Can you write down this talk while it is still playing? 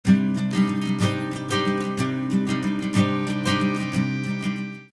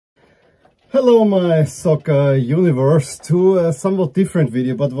Hello my soccer universe, to a somewhat different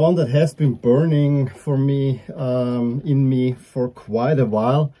video, but one that has been burning for me, in me for quite a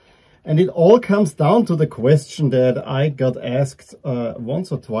while. And it all comes down to the question that I got asked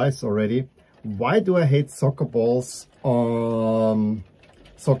once or twice already. Why do I hate soccer balls on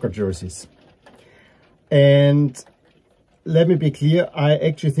soccer jerseys? And let me be clear, I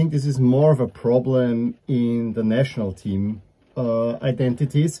actually think this is more of a problem in the national team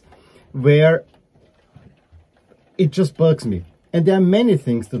identities, where it just bugs me. And there are many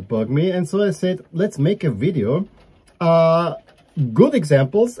things that bug me, and so I said, let's make a video, good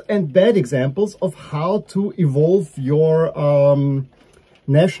examples and bad examples of how to evolve your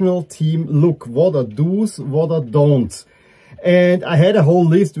national team look. What are do's, what are don'ts. And I had a whole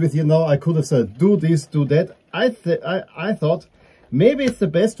list with, I could have said, do this, do that. I thought, maybe it's the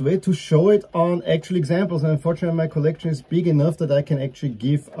best way to show it on actual examples. And unfortunately, my collection is big enough that I can actually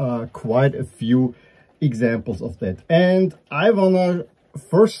give quite a few examples of that. And I wanna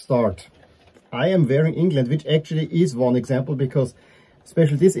first start. I am wearing England, which actually is one example, because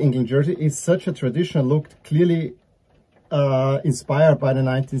especially this England jersey is such a traditional look, clearly inspired by the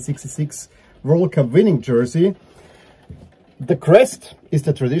 1966 World Cup winning jersey. The crest is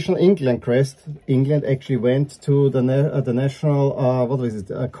the traditional England crest. England actually went to the national,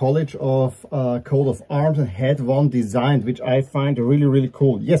 College of Coat of Arms and had one designed, which I find really, really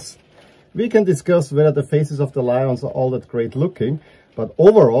cool. Yes, we can discuss whether the faces of the lions are all that great looking, but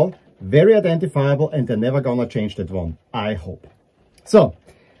overall, very identifiable, and they're never gonna change that one, I hope. So,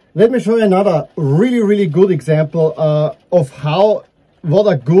 let me show you another really, really good example of what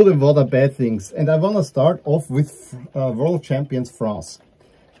are good and what are bad things. And I want to start off with World Champions France.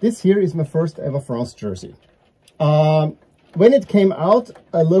 This here is my first ever France jersey. When it came out,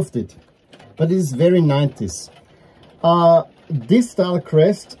 I loved it, but it is very 90s. This style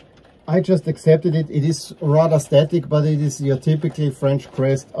crest, I just accepted it. It is rather static, but it is your typically French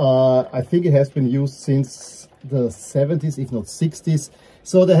crest. I think it has been used since the 70s, if not 60s.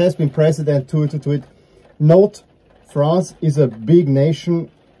 So there has been precedent to it. Note, France is a big nation.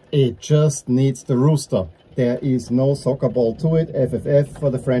 It just needs the rooster. There is no soccer ball to it, FFF for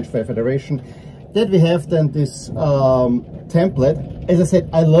the French Federation. Then we have then this template. As I said,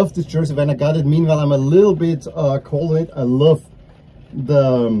 I love this jersey when I got it. Meanwhile, I'm a little bit cold on it. I love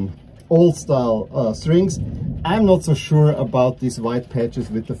the old style strings. I'm not so sure about these white patches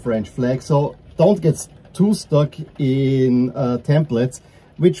with the French flag, so don't get too stuck in templates,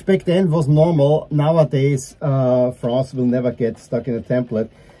 which back then was normal. Nowadays, France will never get stuck in a template.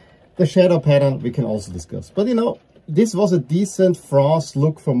 The shadow pattern we can also discuss. But this was a decent France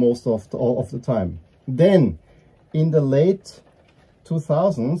look for most of the time. Then, in the late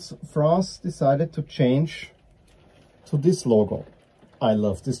 2000s, France decided to change to this logo. I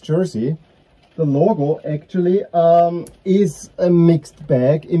love this jersey. The logo actually is a mixed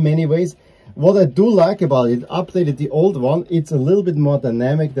bag in many ways. What I do like about it, updated the old one, it's a little bit more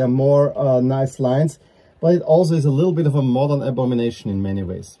dynamic, there are more nice lines, but it also is a little bit of a modern abomination in many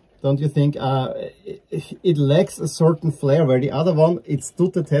ways. Don't you think? It lacks a certain flair, where the other one, it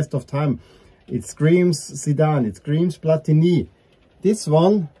stood the test of time. It screams Zidane, it screams Platini. This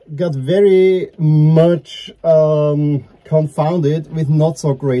one got very much confounded with not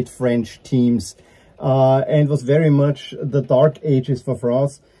so great French teams and was very much the dark ages for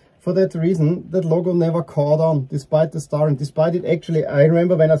France. For that reason, that logo never caught on, despite the star, and despite it actually, I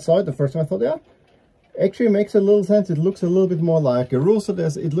remember when I saw it the first time, I thought, yeah, actually makes a little sense. It looks a little bit more like a rooster,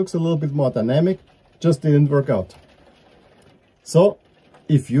 it looks a little bit more dynamic, just didn't work out. So,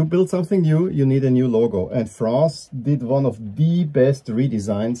 if you build something new, you need a new logo, and France did one of the best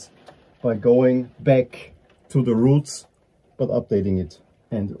redesigns by going back to the roots, but updating it,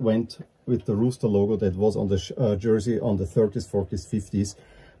 and went with the rooster logo that was on the jersey on the 30s, 40s, 50s.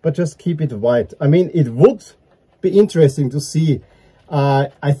 But just keep it white. I mean, it would be interesting to see.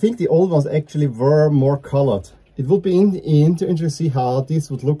 I think the old ones actually were more colored. It would be interesting to see how this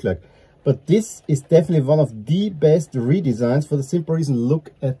would look like. But this is definitely one of the best redesigns, for the simple reason,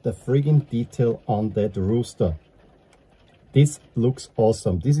 look at the friggin' detail on that rooster. This looks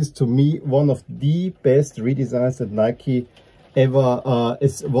awesome. This is, to me, one of the best redesigns that Nike ever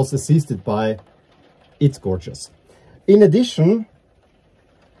was assisted by. It's gorgeous. In addition,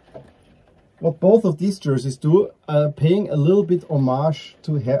 what both of these jerseys do, paying a little bit homage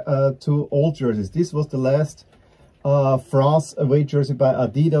to old jerseys. This was the last France away jersey by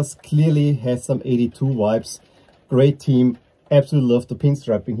Adidas. Clearly has some 82 vibes. Great team. Absolutely love the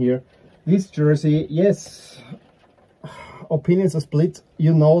pinstriping here. This jersey, yes, opinions are split.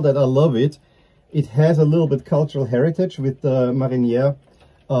 You know that I love it. It has a little bit cultural heritage with the Marinière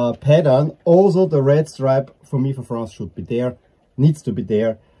pattern. Also the red stripe for me for France should be there, needs to be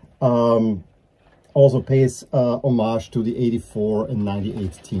there. Also pays homage to the 84 and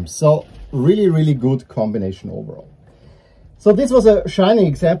 98 teams. So really, really good combination overall. So this was a shining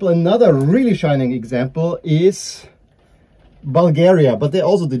example. Another really shining example is Bulgaria, but they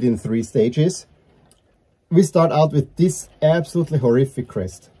also did in 3 stages. We start out with this absolutely horrific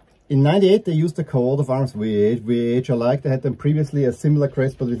crest. In 98 they used the coat of arms, which I like. They had them previously a similar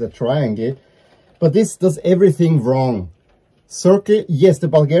crest but with a triangle. But this does everything wrong. Circle, yes, the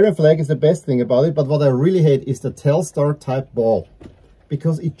Bulgarian flag is the best thing about it, but what I really hate is the Telstar type ball,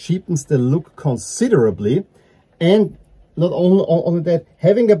 because it cheapens the look considerably. And not only that,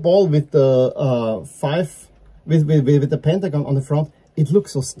 having a ball with the with the pentagon on the front, it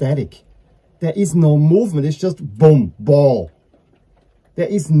looks so static. There is no movement, it's just boom, ball. There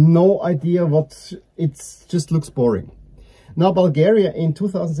is no idea what, it just looks boring. Now Bulgaria in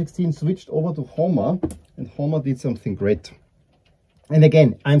 2016 switched over to Homa, and Homa did something great. And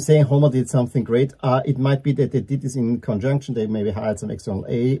again, I'm saying Homa did something great. It might be that they did this in conjunction. They maybe hired some external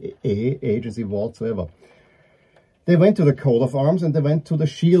agency, whatsoever. They went to the coat of arms and they went to the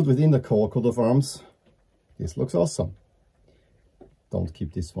shield within the coat of arms. This looks awesome. Don't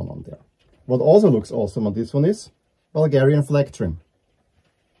keep this one on there. What also looks awesome on this one is Bulgarian flag trim.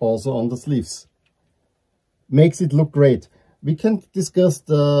 Also on the sleeves. Makes it look great. We can discuss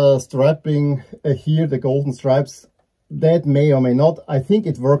the striping here, the golden stripes. That may or may not. I think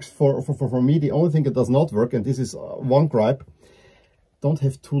it works for me. The only thing that does not work, and this is one gripe, don't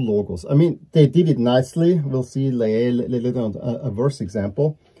have 2 logos. I mean, they did it nicely. We'll see later on a worse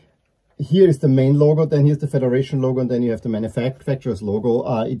example. Here is the main logo, then here's the Federation logo, and then you have the manufacturer's logo.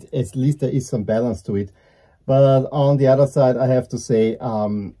 At least there is some balance to it. But on the other side, I have to say,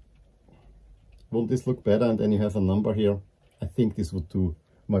 will this look better? And then you have a number here. I think this would do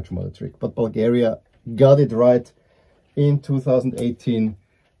much more the trick. But Bulgaria got it right. In 2018,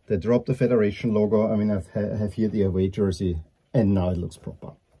 they dropped the Federation logo. I mean, I have here the away jersey, and now it looks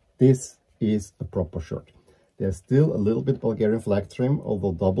proper. This is a proper shirt. There's still a little bit Bulgarian flag trim,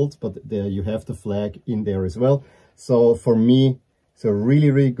 although doubled, but there you have the flag in there as well. So for me, it's a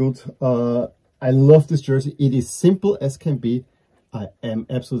really, really good. I love this jersey. It is simple as can be. I am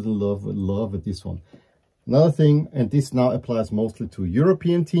absolutely in love with this one. Another thing, and this now applies mostly to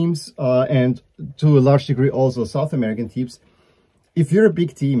European teams and to a large degree also South American teams. If you're a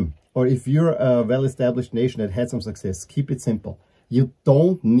big team or if you're a well-established nation that had some success, keep it simple. You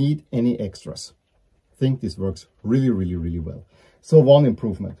don't need any extras. I think this works really, really, really well. So one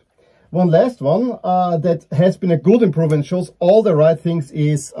improvement. One last one that has been a good improvement, shows all the right things,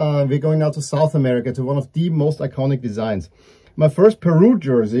 is we're going now to South America, to one of the most iconic designs. My first Peru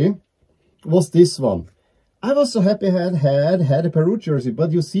jersey was this one. I was so happy I had a Peru jersey,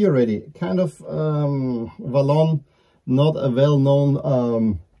 but you see already, kind of Valon, not a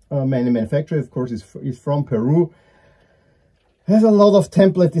well-known manufacturer, of course, is from Peru. Has a lot of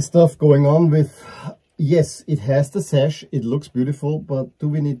template stuff going on with, yes, it has the sash, it looks beautiful, but do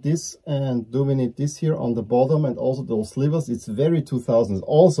we need this? And do we need this here on the bottom? And also those slivers, it's very 2000s.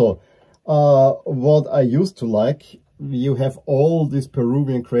 Also, what I used to like, you have all these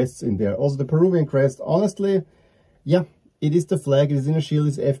Peruvian crests in there. Also the Peruvian crest, honestly, yeah, it is the flag, it is in a shield,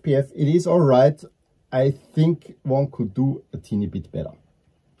 it's FPF, it is all right. I think one could do a teeny bit better.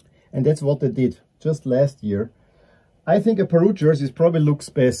 And that's what they did just last year. I think a Peru jersey probably looks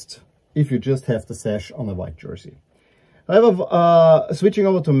best if you just have the sash on a white jersey. However, switching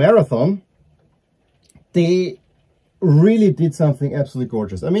over to Marathon, they really did something absolutely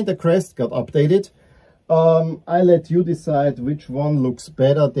gorgeous. I mean, the crest got updated. I let you decide which one looks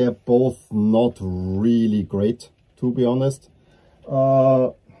better. They're both not really great, to be honest.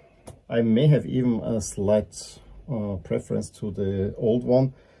 I may have even a slight preference to the old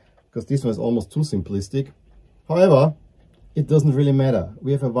one, because this one is almost too simplistic. However, it doesn't really matter.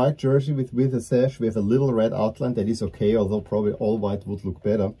 We have a white jersey with a sash. We have a little red outline. That is okay, although probably all white would look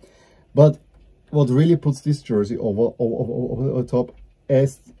better. But what really puts this jersey over top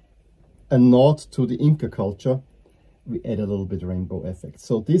as a nod to the Inca culture, we add a little bit of rainbow effect.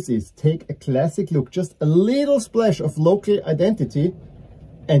 So this is, take a classic look, just a little splash of local identity,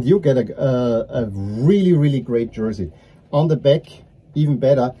 and you get a really, really great jersey. On the back, even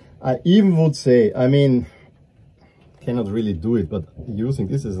better. I even would say, I mean, cannot really do it, but using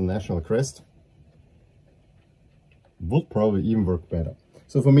this as a national crest would probably even work better.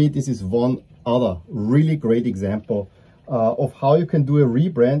 So for me, this is one other really great example of how you can do a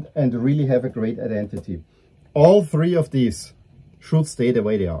rebrand and really have a great identity. All 3 of these should stay the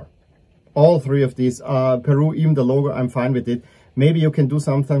way they are. All 3 of these, Peru, even the logo, I'm fine with it. Maybe you can do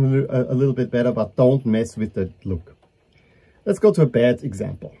something a little bit better, but don't mess with the look. Let's go to a bad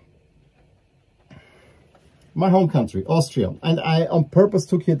example. My home country, Austria. And I on purpose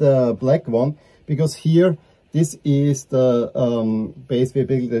took here the black one, because here, this is the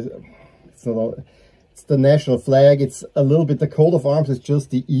basically it's the national flag. It's a little bit the coat of arms. It's just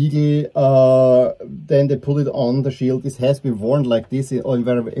the eagle. Then they put it on the shield. This has been worn like this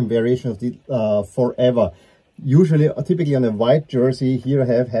in variation of the forever. Usually, typically on a white jersey. Here I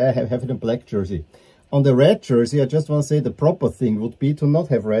have it in a black jersey. On the red jersey, I just want to say the proper thing would be to not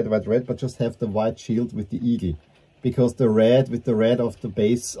have red, white, red, but just have the white shield with the eagle, because the red with the red of the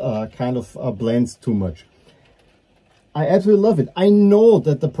base kind of blends too much. I absolutely love it. I know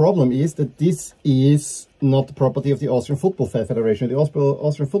that the problem is that this is not the property of the Austrian Football Federation. The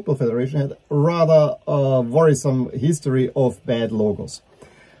Austrian Football Federation had a rather worrisome history of bad logos.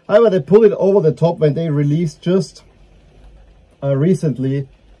 However, they pulled it over the top when they released just recently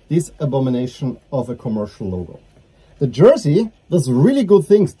this abomination of a commercial logo. The jersey does really good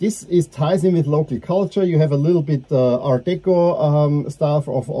things. This ties in with local culture. You have a little bit Art Deco stuff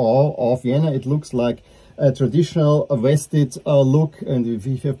of Vienna. It looks like a traditional vested look, and if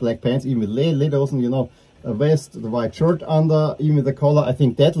you have black pants, even with lederhosen, you know, a vest, the white shirt under, even with the collar, I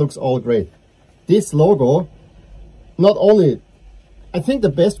think that looks all great. This logo, not only, I think the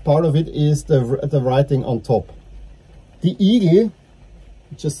best part of it is the writing on top. The eagle,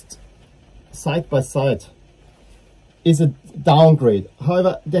 just side by side, is a downgrade.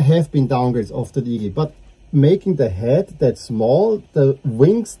 However, there have been downgrades of the eagle, but making the head that small, the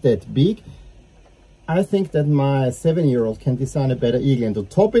wings that big, I think that my 7-year-old can design a better eagle. And to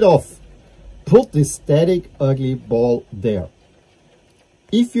top it off, put this static ugly ball there.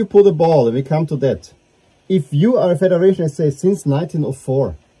 If you put a ball, and we come to that, if you are a federation that says since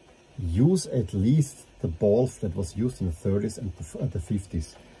 1904, use at least the balls that was used in the 30s and the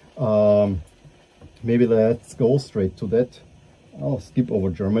 50s. Maybe let's go straight to that. I'll skip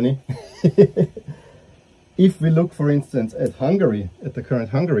over Germany. If we look, for instance, at Hungary, at the current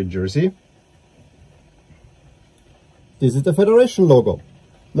Hungary jersey, this is the federation logo.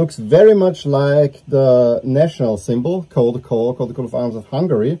 Looks very much like the national symbol, called the coat of arms of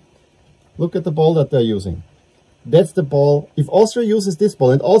Hungary. Look at the ball that they're using. That's the ball. If Austria uses this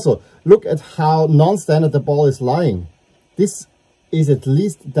ball, and also look at how non-standard the ball is lying. This is at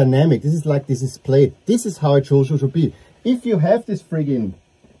least dynamic. This is like this is played. This is how it should be. If you have this friggin'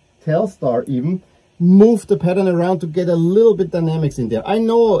 Telstar even, move the pattern around to get a little bit dynamics in there. I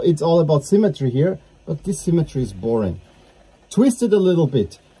know it's all about symmetry here, but this symmetry is boring. Twist it a little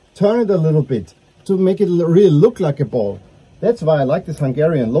bit, turn it a little bit to make it really look like a ball. That's why I like this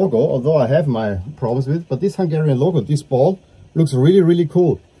Hungarian logo, although I have my problems with it. But this Hungarian logo, this ball, looks really, really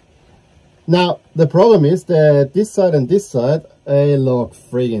cool. Now, the problem is that this side and this side, they look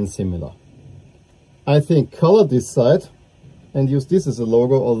friggin' similar. I think color this side and use this as a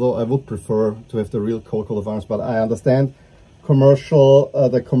logo, although I would prefer to have the real coat of arms, but I understand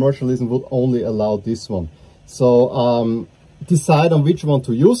the commercialism would only allow this one. So decide on which one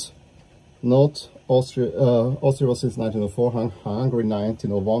to use. Note, Austria was since 1904, Hungary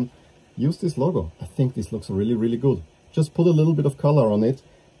 1901. Use this logo. I think this looks really, really good. Just put a little bit of color on it,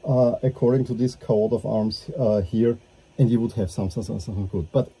 according to this coat of arms here, and you would have something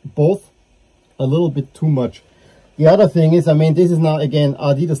good. But both a little bit too much. The other thing is, I mean, this is now again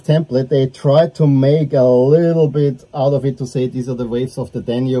Adidas template. They tried to make a little bit out of it to say these are the waves of the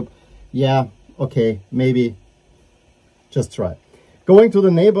Danube. Yeah, okay, maybe just try. Going to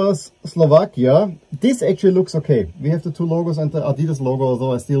the neighbors, Slovakia, this actually looks okay. We have the two logos and the Adidas logo,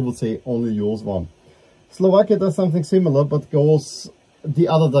 although I still would say only use one. Slovakia does something similar, but goes the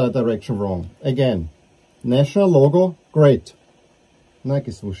other direction wrong. Again, national logo, great.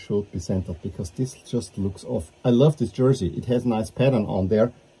 Nike swoosh should be centered, because this just looks off. I love this jersey. It has nice pattern on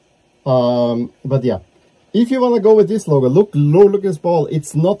there. But yeah, if you want to go with this logo, look at this ball.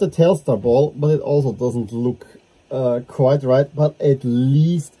 It's not the Telstar ball, but it also doesn't look quite right. But at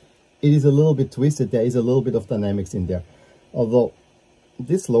least it is a little bit twisted. There is a little bit of dynamics in there. Although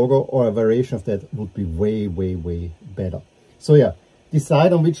this logo or a variation of that would be way, way, way better. So yeah,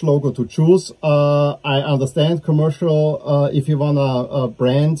 decide on which logo to choose. I understand commercial, if you want a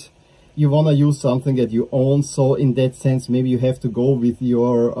brand, you want to use something that you own. So in that sense, maybe you have to go with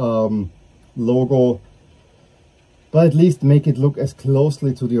your logo, but at least make it look as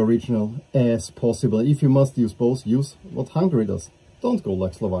closely to the original as possible. If you must use both, use what Hungary does. Don't go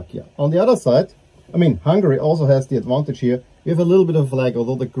like Slovakia. On the other side, I mean, Hungary also has the advantage here. We have a little bit of flag,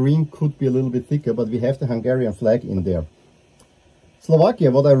 although the green could be a little bit thicker, but we have the Hungarian flag in there. Slovakia,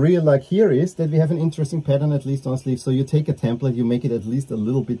 what I really like here is that we have an interesting pattern at least on sleeve. So you take a template, you make it at least a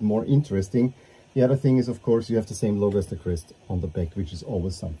little bit more interesting. The other thing is, of course, you have the same logo as the crest on the back, which is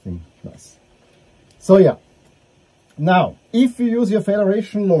always something nice. So yeah. Now, if you use your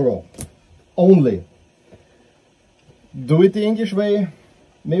Federation logo only, do it the English way,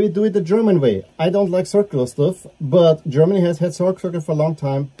 maybe do it the German way. I don't like circular stuff, but Germany has had circle for a long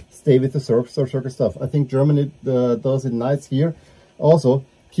time. Stay with the circle stuff. I think Germany does it nice here. Also,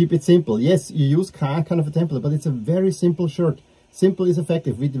 keep it simple. Yes, you use kind of a template, but it's a very simple shirt. Simple is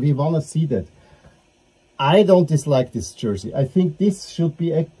effective. We want to see that. I don't dislike this jersey. I think this should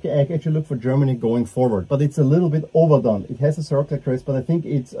be actually look for Germany going forward, but it's a little bit overdone. It has a circle crest, but I think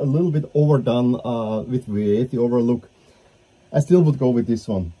it's a little bit overdone with the overall look. I still would go with this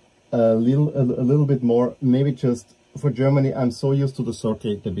one. A little bit more, maybe just for Germany. I'm so used to the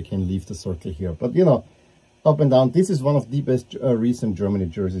circle that we can leave the circle here. But you know, up and down, this is one of the best recent Germany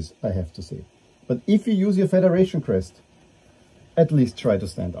jerseys, I have to say. But if you use your Federation crest, at least try to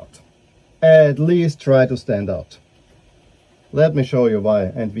stand out. At least try to stand out. Let me show you why.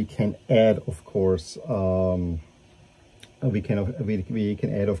 And we can add, of course, we can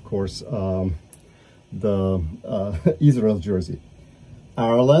add, of course, the Israel jersey.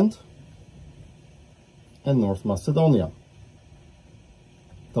 Ireland and North Macedonia.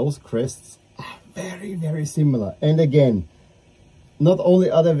 Those crests are very, very similar. And again, not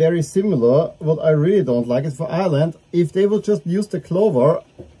only are they very similar, what I really don't like is for Ireland, if they will just use the clover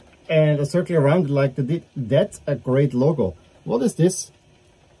and a circle around it like they did, that's a great logo. What is this?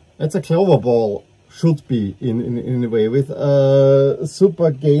 It's a clover ball, should be in a way, with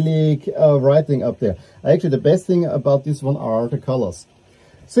super Gaelic writing up there. Actually, the best thing about this one are the colors.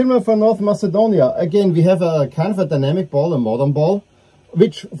 Similar for North Macedonia. Again, we have a kind of a dynamic ball, a modern ball,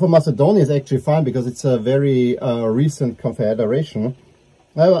 which for Macedonia is actually fine because it's a very recent confederation.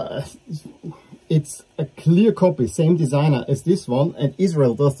 It's a clear copy, same designer as this one, and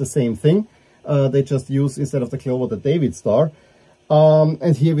Israel does the same thing. They just use, instead of the clover, the David star.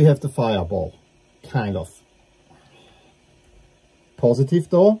 And here we have the fireball, kind of. Positive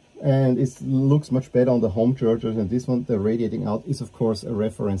though, and it looks much better on the home jerseys, and this one, the radiating out, is of course a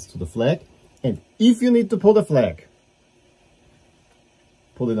reference to the flag. And if you need to put a flag,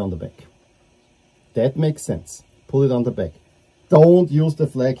 put it on the back. That makes sense. Put it on the back. Don't use the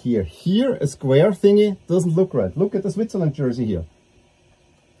flag here. Here, a square thingy doesn't look right. Look at the Switzerland jersey here.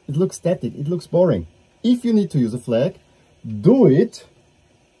 It looks static. It looks boring. If you need to use a flag, do it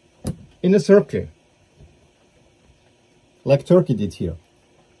in a circle. Like Turkey did here.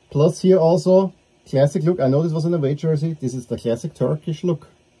 Plus here also, classic look. I know this was an away jersey. This is the classic Turkish look.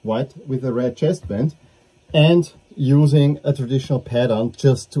 White with a red chestband. And using a traditional pattern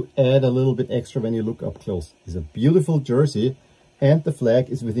just to add a little bit extra when you look up close. It's a beautiful jersey, and the flag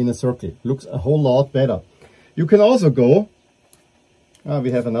is within a circle. Looks a whole lot better. You can also go,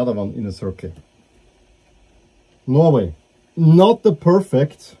 we have another one in a circle. Norway, not the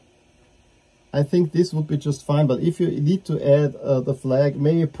perfect. I think this would be just fine, but if you need to add the flag,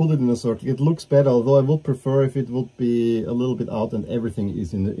 maybe put it in a circle. It looks better, although I would prefer if it would be a little bit out and everything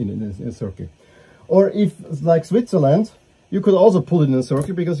is in a circle. Or if, like Switzerland, you could also put it in a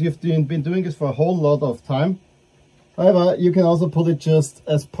circle because you've been doing this for a whole lot of time. However, you can also put it just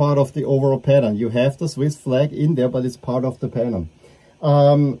as part of the overall pattern. You have the Swiss flag in there, but it's part of the pattern.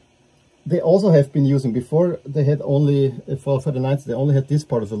 They also have been using, before they had only, for the Knights, they only had this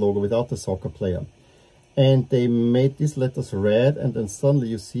part of the logo without the soccer player. And they made these letters red, and then suddenly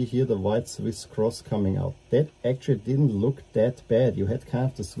you see here the white Swiss cross coming out. That actually didn't look that bad. You had kind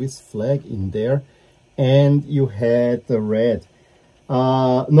of the Swiss flag in there, and you had the red.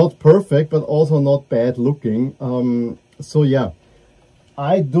 Not perfect, but also not bad looking. So yeah,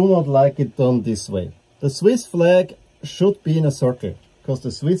 I do not like it done this way. The Swiss flag should be in a circle, because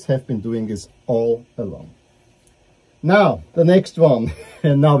the Swiss have been doing this all along. Now, the next one,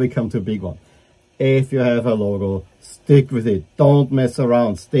 and now we come to a big one. If you have a logo, stick with it. Don't mess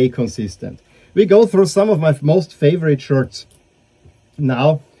around. Stay consistent. We go through some of my most favorite shirts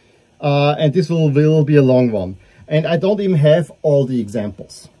now, and this will be a long one. And I don't even have all the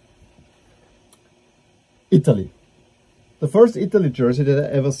examples. Italy. The first Italy jersey that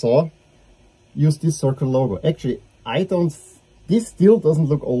I ever saw used this circle logo. Actually, this still doesn't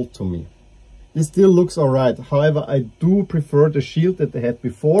look old to me. This still looks alright. However, I do prefer the shield that they had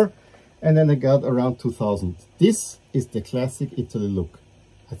before, and then I got around 2000. This is the classic Italy look.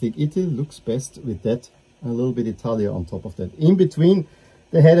 I think Italy looks best with that, a little bit Italia on top of that. In between,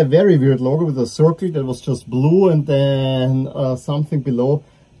 they had a very weird logo with a circle that was just blue and then something below.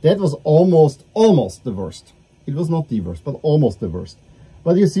 That was almost the worst. It was not the worst, but almost the worst.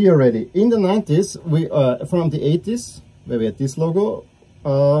 But you see already, in the 90s, from the 80s, where we had this logo,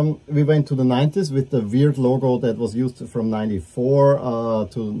 we went to the 90s with the weird logo that was used from 94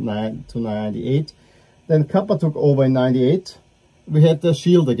 to 98. Then Kappa took over in 98. We had the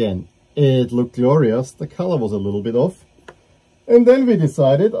shield again. It looked glorious. The color was a little bit off. And then we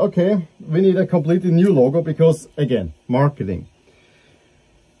decided, okay, we need a completely new logo because, again, marketing.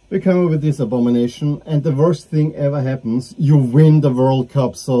 We come up with this abomination, and the worst thing ever happens, you win the World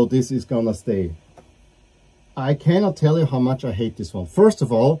Cup, so this is gonna stay. I cannot tell you how much I hate this one. First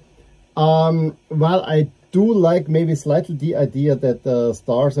of all, while I do like maybe slightly the idea that the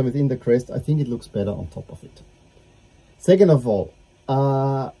stars are within the crest, I think it looks better on top of it. Second of all,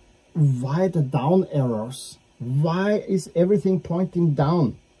 why the down arrows? Why is everything pointing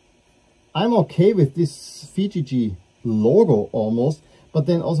down? I'm okay with this Fiji logo almost, but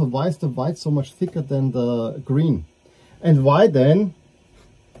then also why is the white so much thicker than the green? And why then?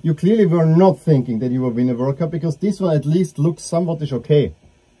 You clearly were not thinking that you will win a World Cup, because this one at least looks somewhat okay.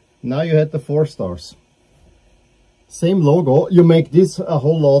 Now you had the 4 stars. Same logo, you make this a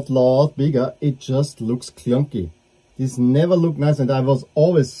whole lot bigger, it just looks clunky. This never looked nice, and I was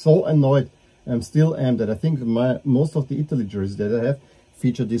always so annoyed, and still am, that I think most of the Italy jerseys that I have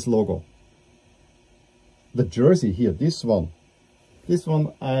feature this logo. The jersey here, this one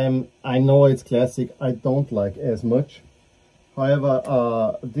I know it's classic, I don't like as much.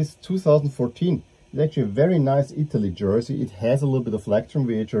 However, this 2014 is actually a very nice Italy jersey. It has a little bit of Electrum,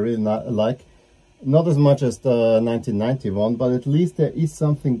 which I really like. Not as much as the 1991, but at least there is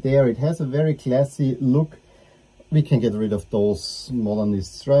something there. It has a very classy look. We can get rid of those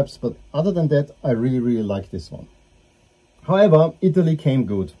modernist stripes, but other than that, I really like this one. However, Italy came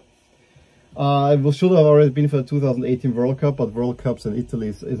good. It should have already been for the 2018 World Cup, but World Cups and Italy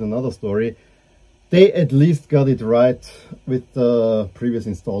is another story. They at least got it right with the previous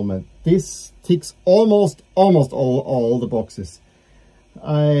installment. This ticks almost all the boxes.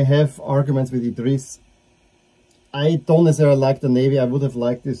 I have arguments with Idris. I don't necessarily like the navy. I would have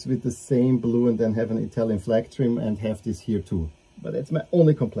liked this with the same blue and then have an Italian flag trim and have this here too. But that's my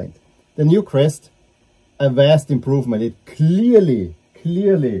only complaint. The new crest, a vast improvement. It clearly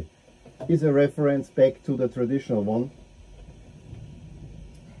is a reference back to the traditional one.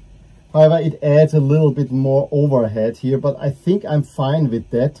 However, it adds a little bit more overhead here, but I think I'm fine with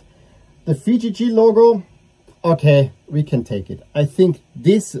that. The Fiji logo, okay, we can take it. I think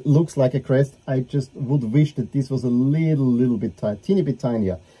this looks like a crest. I just would wish that this was a little bit teeny bit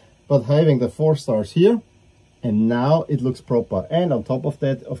tinier. But having the 4 stars here, and now it looks proper. And on top of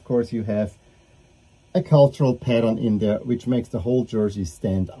that, of course, you have a cultural pattern in there, which makes the whole jersey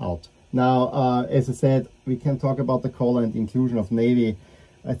stand out. Now, as I said, we can talk about the color and the inclusion of navy.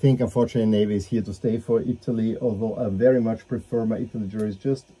 I think, unfortunately, navy is here to stay for Italy, although I very much prefer my Italy jerseys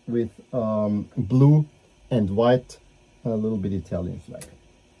just with blue and white, and a little bit Italian flag.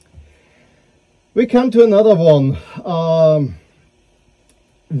 We come to another one,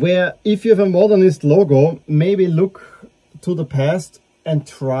 where if you have a modernist logo, maybe look to the past and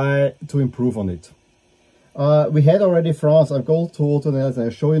try to improve on it. We had already France. I'll go to the Netherlands and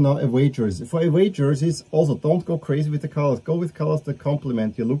I'll show you now away jerseys. For away jerseys, also don't go crazy with the colors. Go with colors that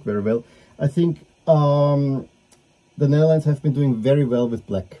complement your look very well. I think the Netherlands have been doing very well with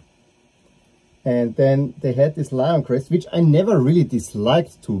black. And then they had this lion crest, which I never really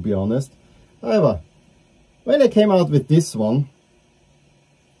disliked, to be honest. However, when they came out with this one,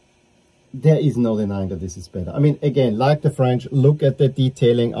 there is no denying that this is better. I mean, again, like the French, look at the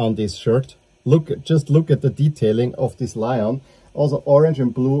detailing on this shirt. Just look at the detailing of this lion. Also, orange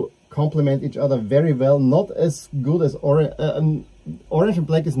and blue complement each other very well. Not as good as orange. Orange and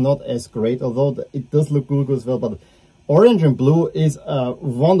black is not as great, although it does look good as well. But orange and blue is a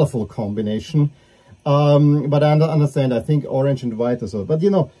wonderful combination. But I understand. I think orange and white as well. But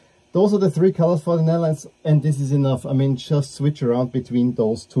you know, those are the 3 colors for the Netherlands, and this is enough. I mean, just switch around between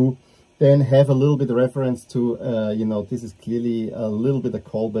those 2. Then have a little bit of reference to, you know, this is clearly a little bit of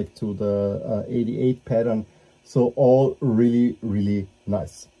callback to the 88 pattern. So all really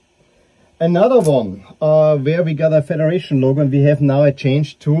nice. Another one where we got a federation logo and we have now a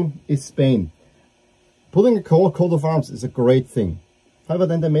change to is Spain. Putting a coat of arms is a great thing. However,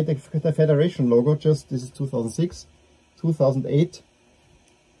 then they made the federation logo, this is 2006, 2008.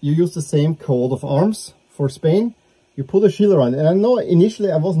 You use the same coat of arms for Spain. You put a shield around it. And I know initially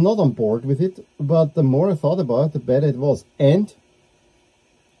I was not on board with it, but the more I thought about it, the better it was. And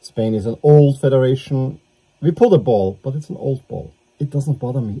Spain is an old federation. We put a ball, but it's an old ball. It doesn't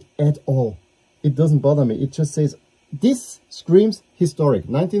bother me at all. It doesn't bother me. It just says, this screams historic.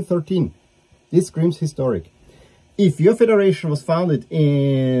 1913. This screams historic. If your federation was founded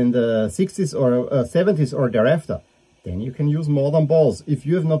in the 60s or 70s or thereafter, then you can use modern balls. If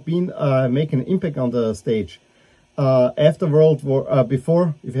you have not been making an impact on the stage after World War,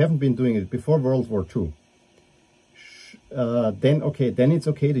 before, if you haven't been doing it before World War II, then okay, then it's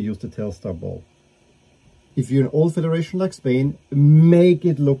okay to use the Telstar ball. If you're an old federation like Spain, make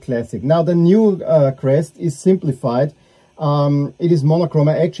it look classic. Now the new crest is simplified. It is monochrome.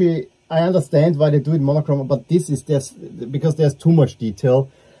 Actually, I understand why they do it monochrome, but this is because there's too much detail.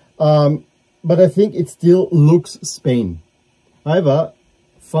 But I think it still looks Spain. However,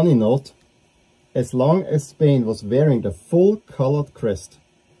 funny note, as long as Spain was wearing the full colored crest,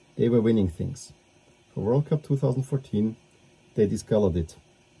 they were winning things. For World Cup 2014, they discolored it.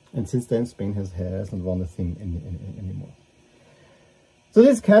 And since then, Spain hasn't won a thing anymore. So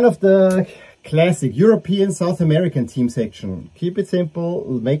this is kind of the classic European South American team section. Keep it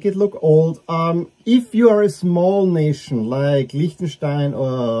simple, make it look old. If you are a small nation like Liechtenstein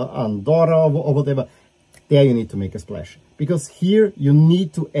or Andorra or whatever, there you need to make a splash. Because here you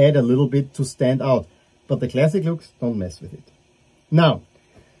need to add a little bit to stand out. But the classic looks, don't mess with it. Now,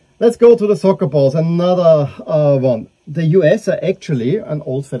 let's go to the soccer balls, another one. The US are actually an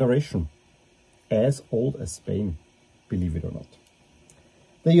old federation. As old as Spain, believe it or not.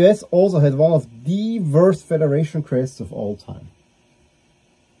 The US also had one of the worst federation crests of all time.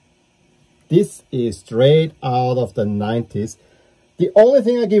 This is straight out of the 90s. The only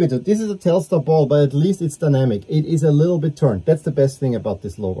thing I give it to, this is a Telstar ball, but at least it's dynamic. It is a little bit turned. That's the best thing about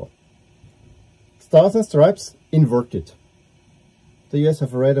this logo. Stars and stripes inverted. The US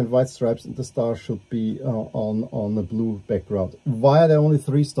have red and white stripes and the stars should be on a blue background. Why are there only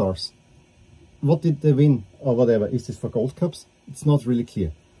 3 stars? What did they win or whatever? Is this for Gold Cups? It's not really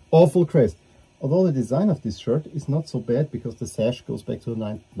clear. Awful crest. Although the design of this shirt is not so bad because the sash goes back to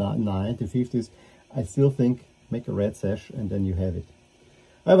the 1950s, I still think make a red sash and then you have it.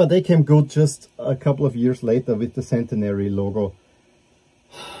 However, they came good just a couple of years later with the centenary logo.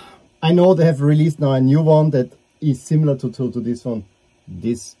 I know they have released now a new one that is similar to this one.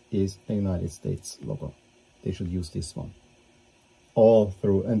 This is a United States logo. They should use this one all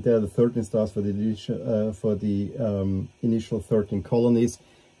through, and there are the 13 stars for the initial 13 colonies,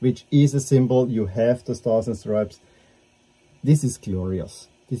 which is a symbol. You have the stars and stripes. This is glorious.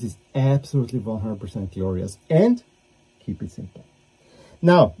 This is absolutely 100% glorious, and keep it simple.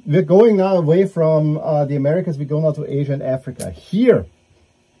 Now we're going now away from the Americas. We go now to Asia and Africa. Here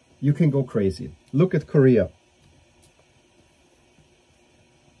you can go crazy. Look at Korea.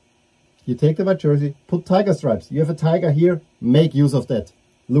 You take the white jersey, put tiger stripes. You have a tiger here, make use of that.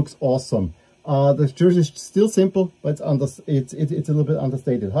 Looks awesome. The jersey is still simple, but it's a little bit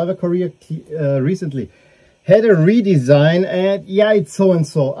understated. However, Korea recently had a redesign, and yeah, it's so and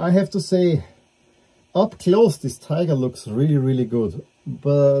so. I have to say, up close, this tiger looks really, really good.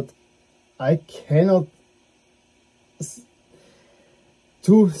 But I cannot...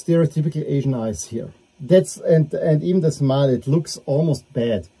 Too stereotypical Asian eyes here. And even the smile, it looks almost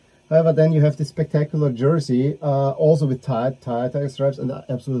bad. However, then you have this spectacular jersey, also with tiger stripes, and I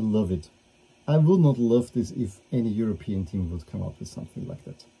absolutely love it. I would not love this if any European team would come up with something like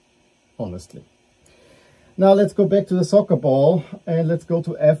that, honestly. Now let's go back to the soccer ball, and let's go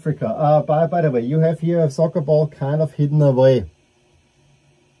to Africa. By the way, you have here a soccer ball kind of hidden away.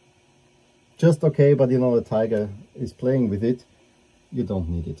 Just okay, but you know the tiger is playing with it. You don't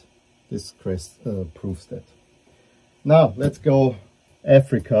need it. This crest proves that. Now let's go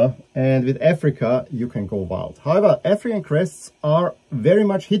Africa, and with Africa you can go wild. However, African crests are very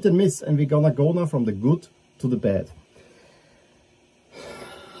much hit and miss, and we're gonna go now from the good to the bad.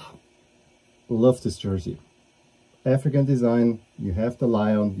 Love this jersey. African design, you have the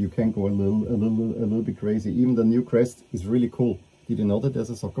lion, you can go a little bit crazy. Even the new crest is really cool. Did you know that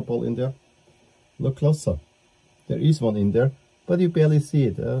there's a soccer ball in there? Look closer. There is one in there, but you barely see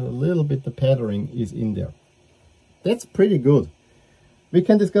it. A little bit the patterning is in there. That's pretty good. We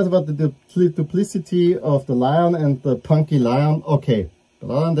can discuss about the duplicity of the lion and the punky lion. Okay, but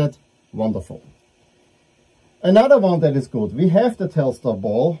other than that, wonderful. Another one that is good. We have the Telstar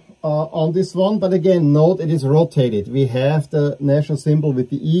ball on this one, but again, note it is rotated. We have the national symbol with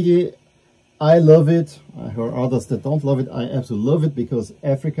the eagle. I love it. I heard others that don't love it. I absolutely love it because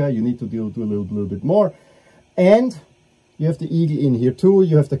Africa, you need to do a little bit more. And you have the eagle in here too.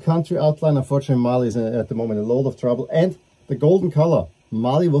 You have the country outline. Unfortunately, Mali is at the moment in a lot of trouble. And the golden color.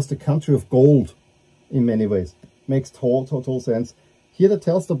 Mali was the country of gold in many ways. Makes total sense. Here the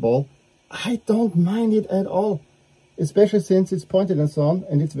Telstar ball, I don't mind it at all. Especially since it's pointed and so on,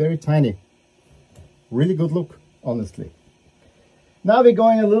 and it's very tiny. Really good look, honestly. Now we're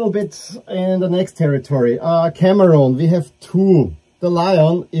going a little bit in the next territory. Cameroon, we have two. The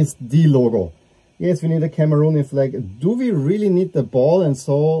lion is the logo. Yes, we need a Cameroonian flag. Do we really need the ball and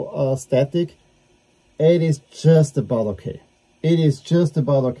so static? It is just about okay. It is just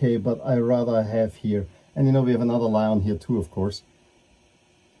about okay, but I rather have here. And you know, we have another lion here too, of course.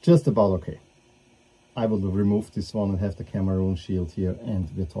 Just about okay. I will remove this one and have the Cameroon shield here, and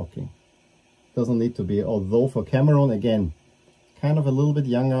we're talking. Doesn't need to be, although for Cameroon, again, kind of a little bit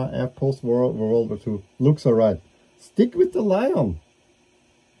younger, post-World War II. Looks alright. Stick with the lion.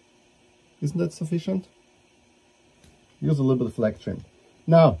 Isn't that sufficient? Use a little bit of flag trim.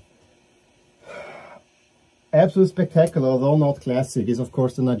 Now, absolutely spectacular, although not classic, is of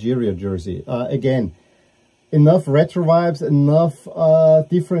course the Nigeria jersey. Again, enough retro vibes, enough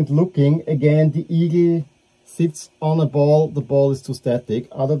different looking. Again, the eagle sits on a ball, the ball is too static.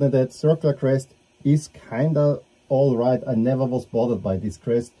 Other than that, circular crest is kinda all right. I never was bothered by this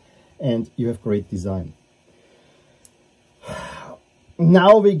crest, and you have great design.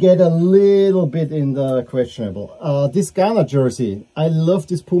 Now we get a little bit in the questionable. This Ghana jersey, I love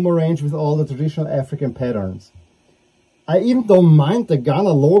this Puma range with all the traditional African patterns. I even don't mind the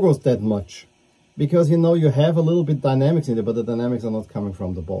Ghana logos that much, because you know, you have a little bit dynamics in it, but the dynamics are not coming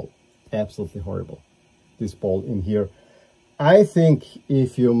from the ball. Absolutely horrible, this ball in here. I think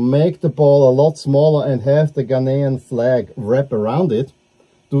if you make the ball a lot smaller and have the Ghanaian flag wrap around it,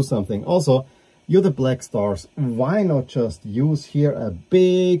 do something. Also, you're the Black Stars. Why not just use here a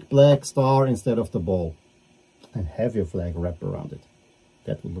big black star instead of the ball and have your flag wrap around it?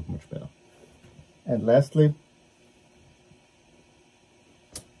 That would look much better. And lastly,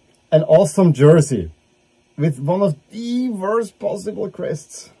 an awesome jersey with one of the worst possible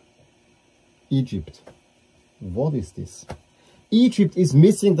crests. Egypt. What is this? Egypt is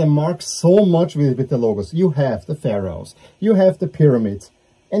missing the mark so much with the logos. You have the pharaohs, you have the pyramids,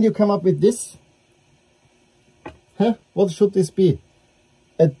 and you come up with this? Huh? What should this be?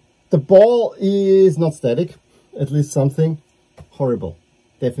 The ball is not static, at least something. Horrible.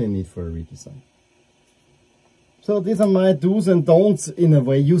 Definitely need for a redesign. So these are my do's and don'ts in a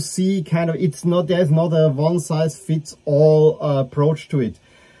way. You see kind of, there's not a one-size-fits-all approach to it.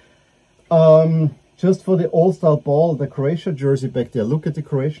 Just for the old-style ball, the Croatia jersey back there, look at the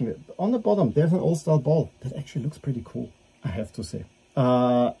Croatian. On the bottom, there's an old-style ball. That actually looks pretty cool, I have to say.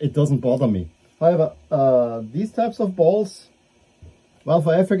 It doesn't bother me. However, these types of balls, well,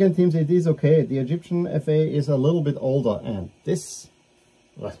 for African teams it is okay. The Egyptian FA is a little bit older, and this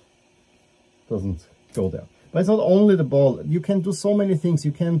doesn't go there. But it's not only the ball. You can do so many things.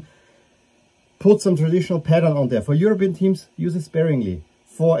 You can put some traditional pattern on there. For European teams, use it sparingly.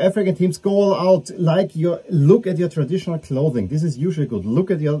 For African teams, go all out. Look at your traditional clothing. This is usually good.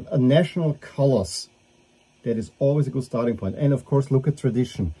 Look at your national colors. That is always a good starting point. And of course, look at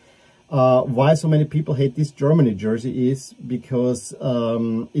tradition. Why so many people hate this Germany jersey is because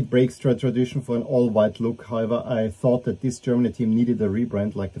it breaks tradition for an all-white look. However, I thought that this Germany team needed a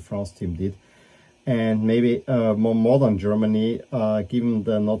rebrand like the France team did. And maybe more modern Germany, given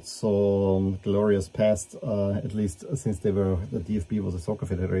the not so glorious past, at least since the DFB was a soccer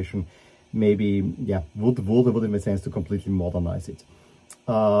federation, maybe, yeah, would make sense to completely modernize it.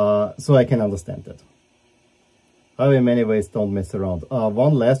 So I can understand that. However, in many ways, don't mess around.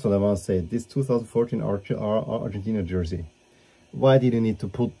 One last one I want to say, this 2014 Argentina jersey. Why did you need to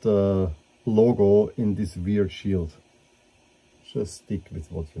put the logo in this weird shield? Just stick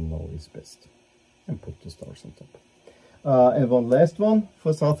with what you know is best. And put the stars on top. And one last one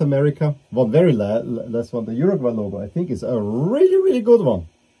for South America. One very last one, the Uruguay logo, I think is a really, really good one.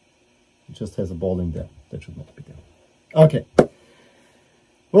 It just has a ball in there. That should not be there. Okay.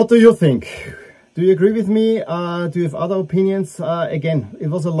 What do you think? Do you agree with me? Do you have other opinions? Again, it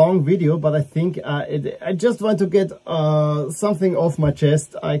was a long video, but I think I just want to get something off my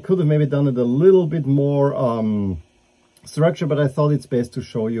chest. I could have maybe done it a little bit more structure, but I thought it's best to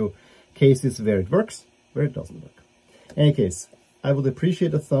show you cases where it works, where it doesn't work. In any case, I would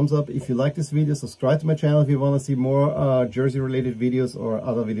appreciate a thumbs up. If you like this video, subscribe to my channel if you want to see more jersey related videos or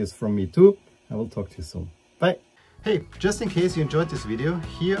other videos from me too. I will talk to you soon. Bye. Hey, just in case you enjoyed this video,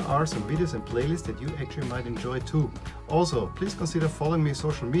 here are some videos and playlists that you actually might enjoy too. Also, please consider following me on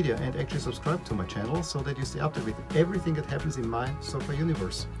social media and actually subscribe to my channel so that you stay updated with everything that happens in my soccer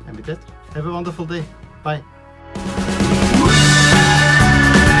universe. And with that, have a wonderful day. Bye.